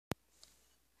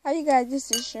Hi you guys,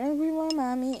 this is Reborn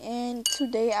Mommy, and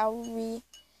today I will be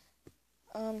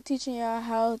teaching y'all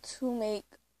how to make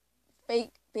fake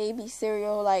baby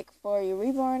cereal, like for your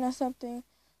reborn or something.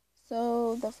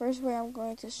 So the first way I'm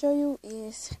going to show you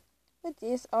is with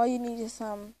this. All you need is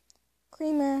some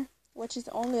creamer, which is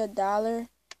only $1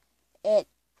 at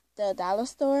the dollar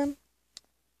store.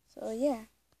 So yeah.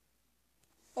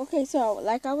 Okay, so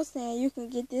like I was saying, you can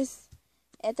get this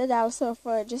at the dollar store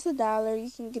for just $1.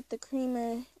 You can get the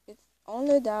creamer. It's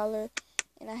only $1,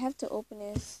 and I have to open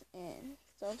this and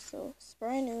stuff, so it's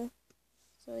brand new.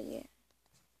 So yeah.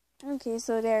 Okay,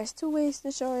 so there's two ways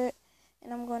to show it,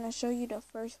 and I'm gonna show you the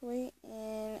first way.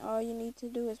 And all you need to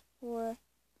do is pour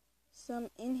some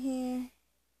in here.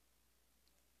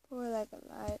 Pour like a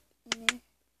lot in there.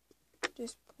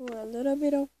 Just pour a little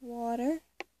bit of water.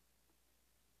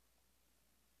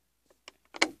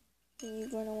 Then you're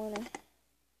gonna wanna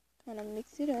kind of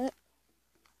mix it up.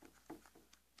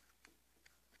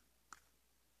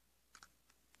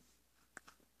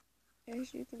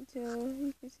 As you can tell,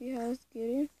 you can see how it's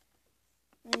getting.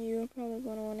 And you're probably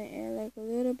going to want to add like a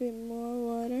little bit more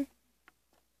water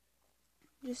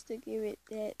just to give it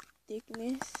that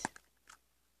thickness.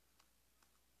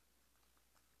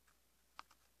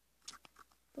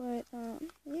 But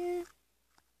yeah.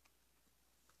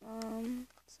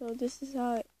 So this is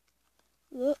how it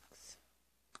looks.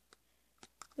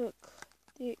 Look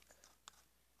thick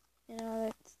and all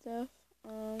that stuff.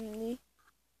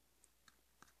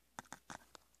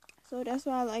 So that's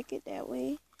why I like it that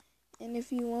way. And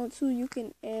if you want to, you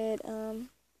can add some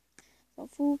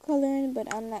food coloring,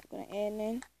 but I'm not gonna add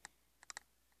none.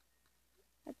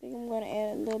 I think I'm gonna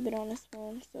add a little bit on the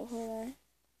spoon. So hold on.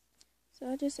 So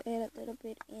I'll just add a little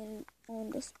bit in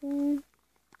on the spoon,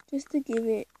 just to give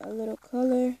it a little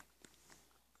color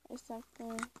or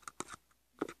something.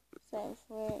 So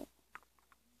for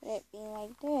that being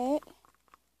like that,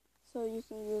 so you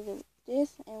can use it with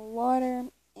this and water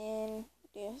and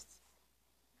this.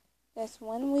 That's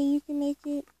one way you can make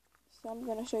it. So I'm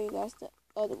going to show you guys the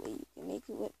other way you can make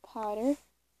it with powder.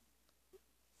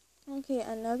 Okay,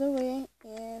 another way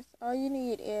is all you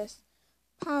need is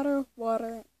powder,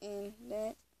 water, and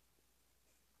that.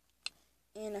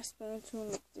 And a spoon to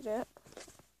mix it up.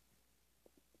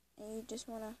 And you just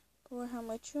want to pour how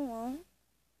much you want.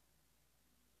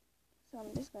 So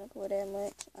I'm just going to pour that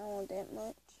much. I don't want that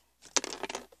much.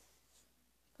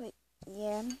 But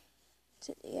yeah.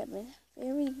 Today I've been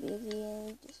very busy and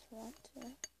we just want to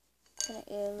kind of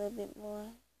add a little bit more.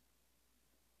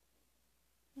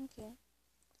 Okay.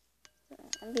 So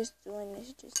I'm just doing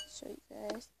this just to show you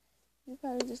guys. You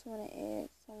probably just want to add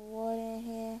some water in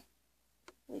here.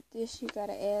 With this you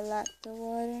gotta add lots of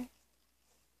water.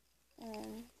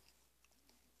 And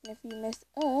if you mess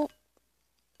up,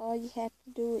 all you have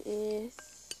to do is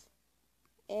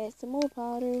add some more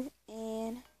powder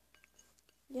and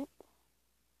yep.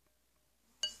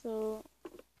 So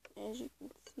as you can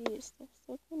see, it's stuff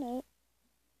soaking up.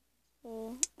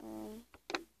 So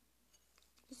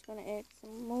just gonna add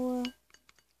some more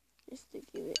just to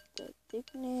give it the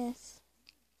thickness.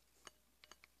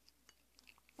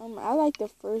 I like the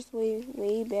first way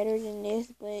way better than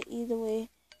this, but either way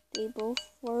they both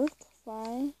work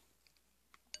fine.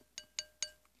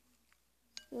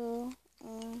 So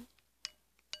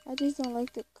I just don't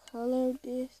like the color of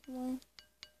this one.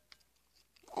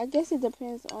 I guess it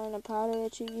depends on the powder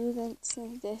that you're using,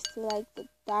 since that's like the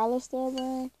dollar store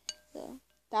brand, the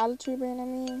Dollar Tree brand. I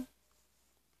mean,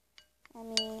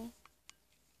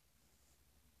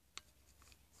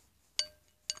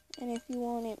 and if you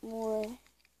want it more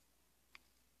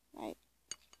like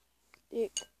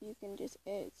thick, you can just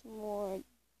add some more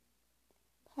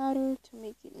powder to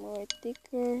make it more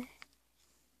thicker.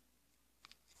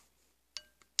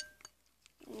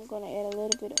 I'm gonna add a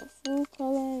little bit of food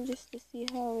coloring just to see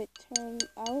how it turns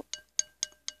out.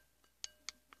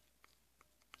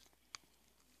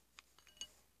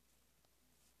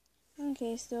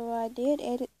 Okay, so I did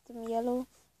add some yellow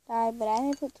dye, but I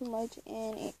didn't put too much,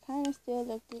 and it kind of still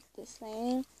looked the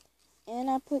same. And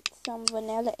I put some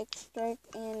vanilla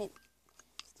extract, and it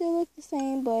still looked the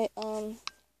same. But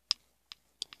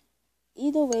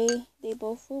either way, they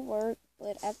both will work.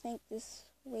 But I think this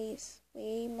way is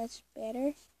way much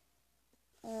better.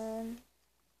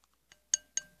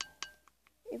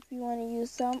 If you want to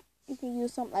use some, you can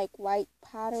use some like white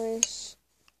powderish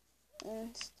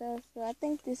and stuff. So I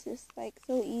think this is like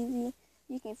so easy.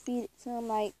 You can feed it to them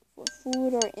like for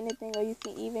food or anything, or you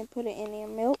can even put it in their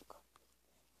milk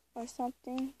or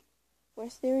something for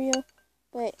cereal.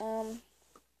 But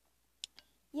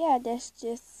yeah, that's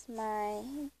just my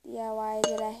DIY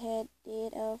that I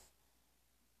did of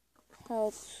how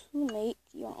to make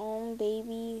your own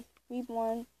baby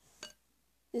reborn.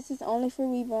 This is only for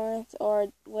reborns or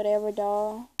whatever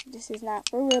doll. This is not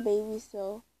for real babies,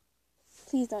 so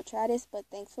please don't try this, but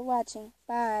thanks for watching.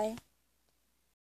 Bye.